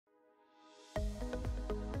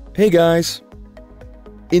Hey guys!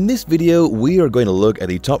 In this video, we are going to look at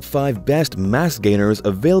the top 5 best mass gainers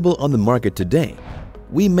available on the market today.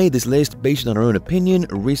 We made this list based on our own opinion,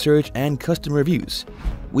 research, and customer reviews.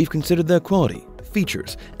 We've considered their quality,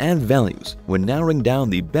 features, and values when narrowing down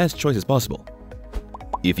the best choices possible.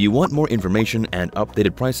 If you want more information and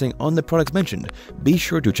updated pricing on the products mentioned, be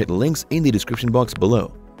sure to check the links in the description box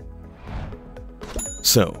below.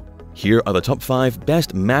 So, here are the top 5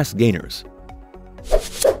 best mass gainers.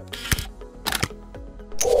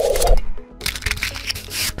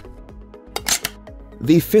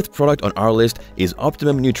 The 5th product on our list is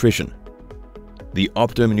Optimum Nutrition. The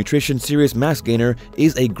Optimum Nutrition Serious Mass Gainer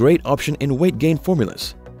is a great option in weight gain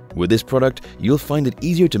formulas. With this product, you'll find it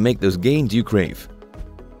easier to make those gains you crave.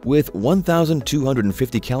 With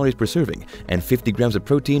 1,250 calories per serving and 50 grams of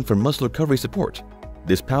protein for muscle recovery support,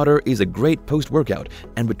 this powder is a great post-workout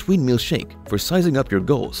and between-meal shake for sizing up your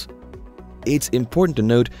goals. It's important to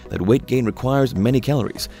note that weight gain requires many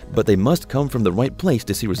calories, but they must come from the right place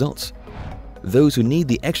to see results. Those who need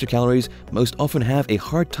the extra calories most often have a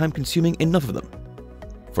hard time consuming enough of them.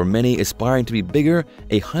 For many aspiring to be bigger,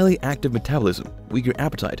 a highly active metabolism, weaker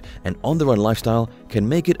appetite, and on-the-run lifestyle can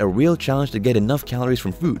make it a real challenge to get enough calories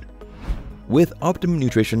from food. With Optimum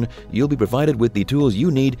Nutrition, you'll be provided with the tools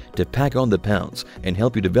you need to pack on the pounds and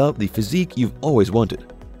help you develop the physique you've always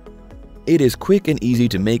wanted. It is quick and easy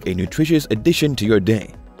to make a nutritious addition to your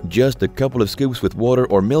day. Just a couple of scoops with water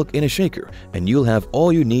or milk in a shaker and you'll have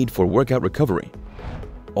all you need for workout recovery.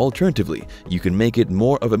 Alternatively, you can make it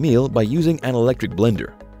more of a meal by using an electric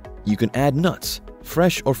blender. You can add nuts,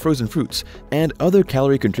 fresh or frozen fruits, and other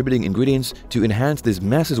calorie-contributing ingredients to enhance this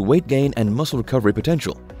mass's weight gain and muscle recovery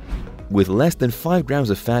potential. With less than 5 grams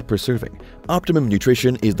of fat per serving, Optimum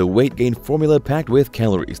Nutrition is the weight gain formula packed with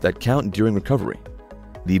calories that count during recovery.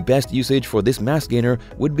 The best usage for this mass gainer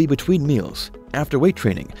would be between meals, after weight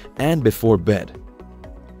training, and before bed.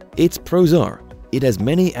 Its pros are, it has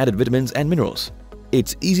many added vitamins and minerals,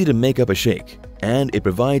 it's easy to make up a shake, and it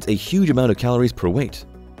provides a huge amount of calories per weight.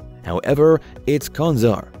 However, its cons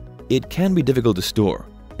are, it can be difficult to store,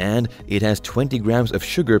 and it has 20 grams of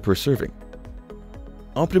sugar per serving.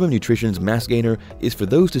 Optimum Nutrition's mass gainer is for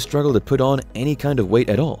those who struggle to put on any kind of weight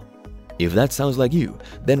at all. If that sounds like you,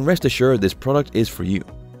 then rest assured this product is for you.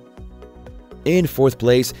 In 4th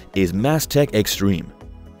place is MassTech Extreme.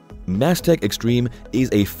 MassTech Extreme is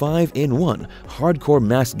a 5-in-1 hardcore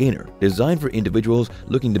mass gainer designed for individuals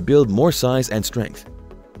looking to build more size and strength.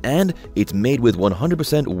 And it's made with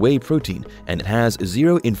 100% whey protein and it has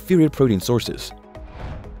 0 inferior protein sources.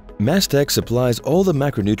 MassTech supplies all the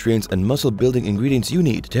macronutrients and muscle-building ingredients you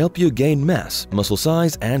need to help you gain mass, muscle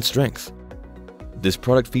size, and strength. This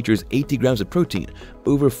product features 80 grams of protein,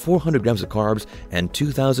 over 400 grams of carbs, and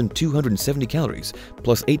 2,270 calories,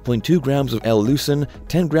 plus 8.2 grams of L-leucine,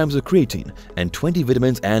 10 grams of creatine, and 20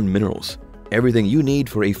 vitamins and minerals. Everything you need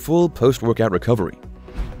for a full post-workout recovery.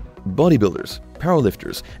 Bodybuilders,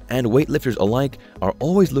 powerlifters, and weightlifters alike are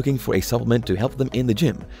always looking for a supplement to help them in the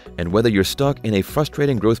gym, and whether you're stuck in a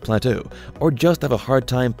frustrating growth plateau or just have a hard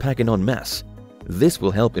time packing on mass, this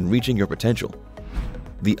will help in reaching your potential.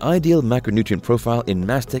 The ideal macronutrient profile in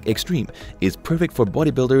MassTech Extreme is perfect for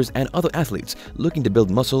bodybuilders and other athletes looking to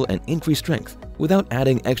build muscle and increase strength without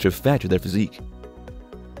adding extra fat to their physique.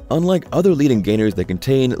 Unlike other leading gainers that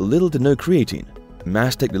contain little to no creatine,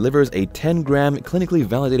 MassTech delivers a 10-gram clinically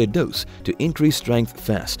validated dose to increase strength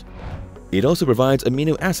fast. It also provides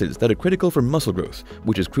amino acids that are critical for muscle growth,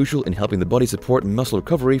 which is crucial in helping the body support muscle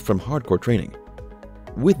recovery from hardcore training.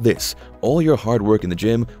 With this, all your hard work in the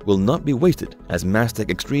gym will not be wasted as MassTech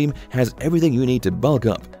Extreme has everything you need to bulk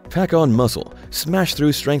up, pack on muscle, smash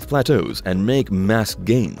through strength plateaus, and make mass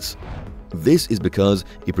gains. This is because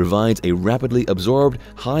it provides a rapidly absorbed,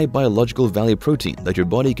 high biological value protein that your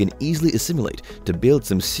body can easily assimilate to build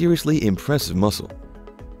some seriously impressive muscle.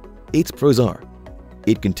 Its pros are,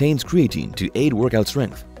 it contains creatine to aid workout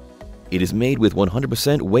strength. It is made with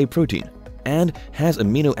 100% whey protein and has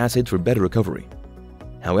amino acids for better recovery.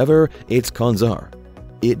 However, its cons are,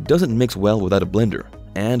 it doesn't mix well without a blender,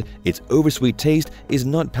 and its oversweet taste is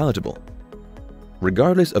not palatable.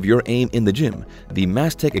 Regardless of your aim in the gym, the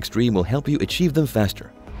MassTech Extreme will help you achieve them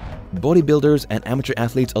faster. Bodybuilders and amateur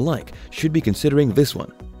athletes alike should be considering this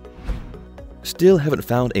one. Still haven't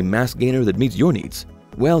found a mass gainer that meets your needs?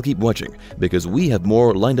 Well, keep watching, because we have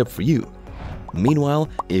more lined up for you. Meanwhile,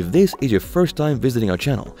 if this is your first time visiting our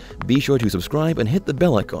channel, be sure to subscribe and hit the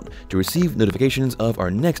bell icon to receive notifications of our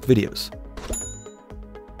next videos.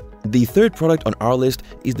 The 3rd product on our list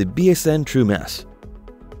is the BSN True Mass.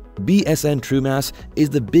 BSN True Mass is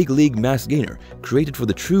the big league mass gainer created for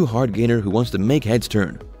the true hard gainer who wants to make heads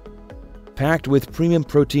turn. Packed with premium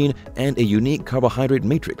protein and a unique carbohydrate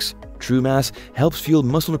matrix, True Mass helps fuel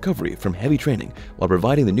muscle recovery from heavy training while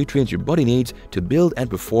providing the nutrients your body needs to build and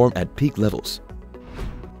perform at peak levels.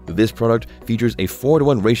 This product features a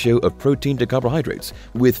 4:1 ratio of protein to carbohydrates,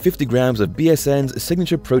 with 50 grams of BSN's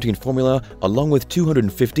signature protein formula along with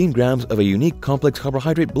 215 grams of a unique complex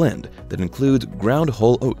carbohydrate blend that includes ground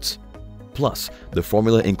whole oats. Plus, the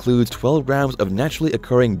formula includes 12 grams of naturally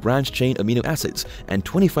occurring branched-chain amino acids and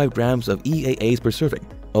 25 grams of EAAs per serving,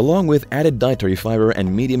 along with added dietary fiber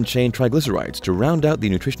and medium-chain triglycerides to round out the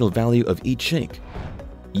nutritional value of each shake.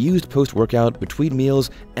 Used post-workout, between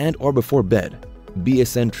meals, and/or before bed,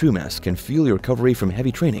 BSN True Mass can fuel your recovery from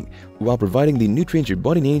heavy training while providing the nutrients your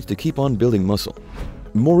body needs to keep on building muscle.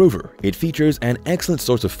 Moreover, it features an excellent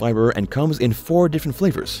source of fiber and comes in 4 different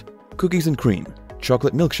flavors: cookies and cream,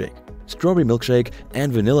 chocolate milkshake, strawberry milkshake,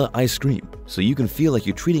 and vanilla ice cream, so you can feel like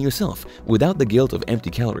you're treating yourself without the guilt of empty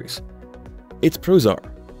calories. Its pros are: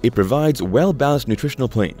 it provides well-balanced nutritional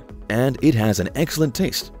plain, and it has an excellent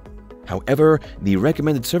taste. However, the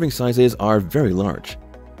recommended serving sizes are very large.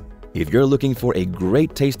 If you're looking for a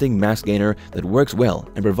great tasting mass gainer that works well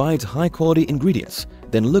and provides high quality ingredients,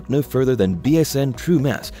 then look no further than BSN True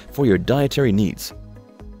Mass for your dietary needs.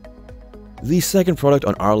 The second product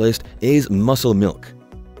on our list is Muscle Milk.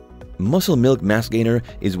 Muscle Milk Mass Gainer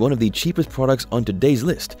is one of the cheapest products on today's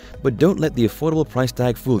list, but don't let the affordable price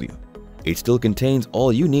tag fool you. It still contains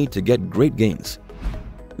all you need to get great gains.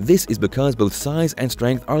 This is because both size and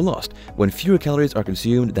strength are lost when fewer calories are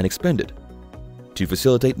consumed than expended. To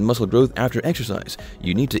facilitate muscle growth after exercise,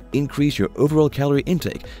 you need to increase your overall calorie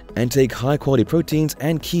intake and take high-quality proteins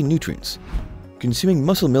and key nutrients. Consuming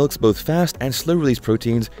Muscle Milk's both fast and slow-release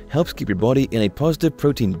proteins helps keep your body in a positive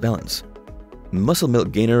protein balance. Muscle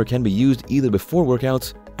Milk Gainer can be used either before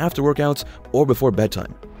workouts, after workouts, or before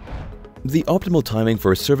bedtime. The optimal timing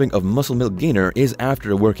for a serving of Muscle Milk Gainer is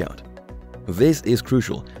after a workout. This is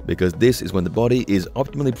crucial because this is when the body is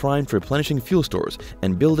optimally primed for replenishing fuel stores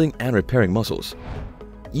and building and repairing muscles.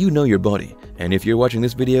 You know your body, and if you're watching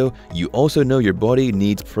this video, you also know your body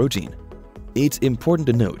needs protein. It's important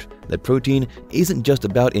to note that protein isn't just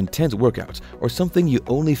about intense workouts or something you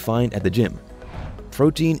only find at the gym.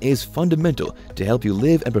 Protein is fundamental to help you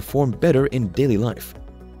live and perform better in daily life.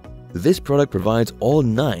 This product provides all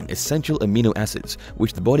 9 essential amino acids,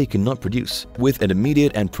 which the body cannot produce, with an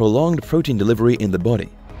immediate and prolonged protein delivery in the body.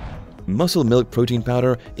 Muscle Milk Protein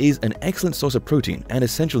Powder is an excellent source of protein and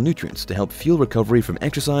essential nutrients to help fuel recovery from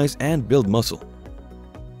exercise and build muscle.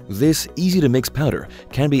 This easy-to-mix powder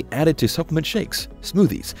can be added to supplement shakes,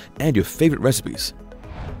 smoothies, and your favorite recipes.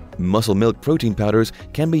 Muscle Milk Protein Powders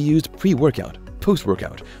can be used pre-workout,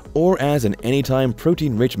 post-workout, or as an anytime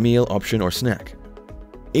protein-rich meal option or snack.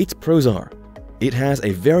 Its pros are: it has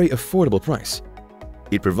a very affordable price,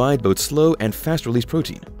 it provides both slow and fast-release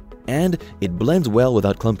protein, and it blends well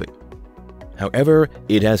without clumping. However,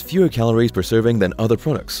 it has fewer calories per serving than other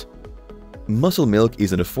products. Muscle Milk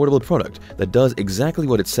is an affordable product that does exactly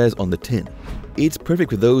what it says on the tin. It's perfect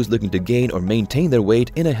for those looking to gain or maintain their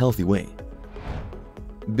weight in a healthy way.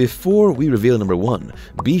 Before we reveal number 1,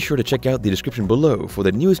 be sure to check out the description below for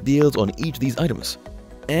the newest deals on each of these items.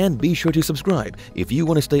 And be sure to subscribe if you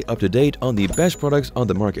want to stay up to date on the best products on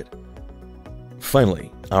the market.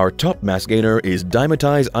 Finally, our top mass gainer is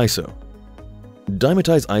Dimetize ISO.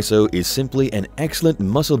 Dimetize ISO is simply an excellent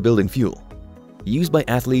muscle-building fuel. Used by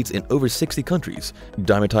athletes in over 60 countries,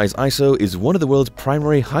 Dimetize ISO is one of the world's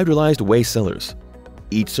primary hydrolyzed whey sellers.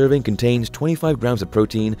 Each serving contains 25 grams of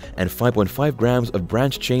protein and 5.5 grams of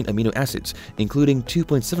branched-chain amino acids, including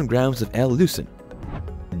 2.7 grams of L-leucine.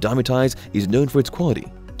 Dimetize is known for its quality,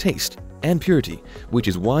 taste, and purity, which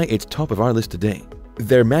is why it's top of our list today.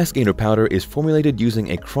 Their mass gainer powder is formulated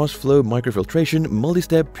using a cross-flow microfiltration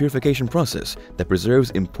multi-step purification process that preserves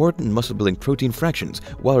important muscle-building protein fractions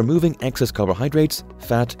while removing excess carbohydrates,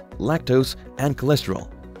 fat, lactose, and cholesterol.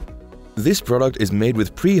 This product is made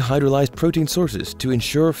with pre-hydrolyzed protein sources to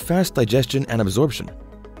ensure fast digestion and absorption.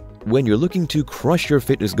 When you're looking to crush your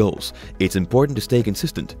fitness goals, it's important to stay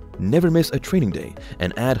consistent, never miss a training day,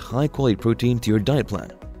 and add high-quality protein to your diet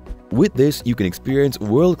plan. With this, you can experience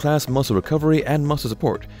world-class muscle recovery and muscle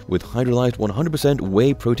support with hydrolyzed 100%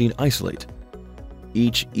 whey protein isolate.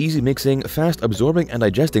 Each easy-mixing, fast-absorbing and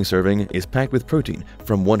digesting serving is packed with protein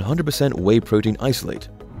from 100% whey protein isolate.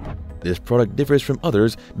 This product differs from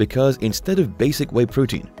others because instead of basic whey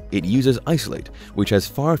protein, it uses isolate, which has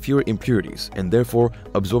far fewer impurities and therefore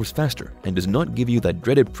absorbs faster and does not give you that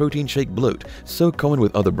dreaded protein shake bloat so common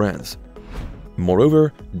with other brands.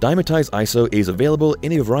 Moreover, Dimetize ISO is available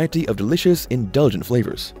in a variety of delicious, indulgent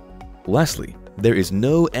flavors. Lastly, There is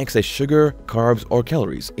no excess sugar, carbs, or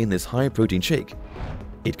calories in this high-protein shake.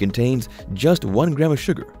 It contains just 1 gram of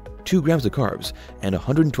sugar, 2 grams of carbs, and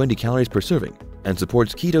 120 calories per serving, and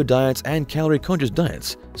supports keto diets and calorie-conscious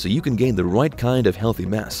diets so you can gain the right kind of healthy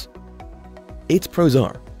mass. Its pros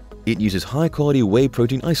are: it uses high-quality whey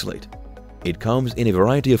protein isolate, it comes in a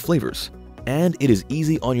variety of flavors, and it is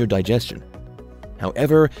easy on your digestion.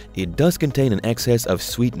 However, it does contain an excess of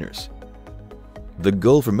sweeteners. The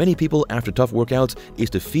goal for many people after tough workouts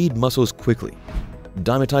is to feed muscles quickly.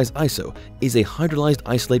 Dimetized iso is a hydrolyzed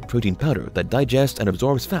isolate protein powder that digests and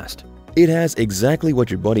absorbs fast. It has exactly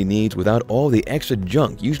what your body needs without all the extra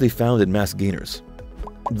junk usually found in mass gainers.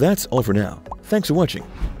 That's all for now. Thanks for watching.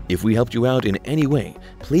 If we helped you out in any way,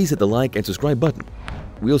 please hit the like and subscribe button.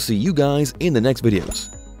 We'll see you guys in the next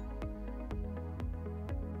videos.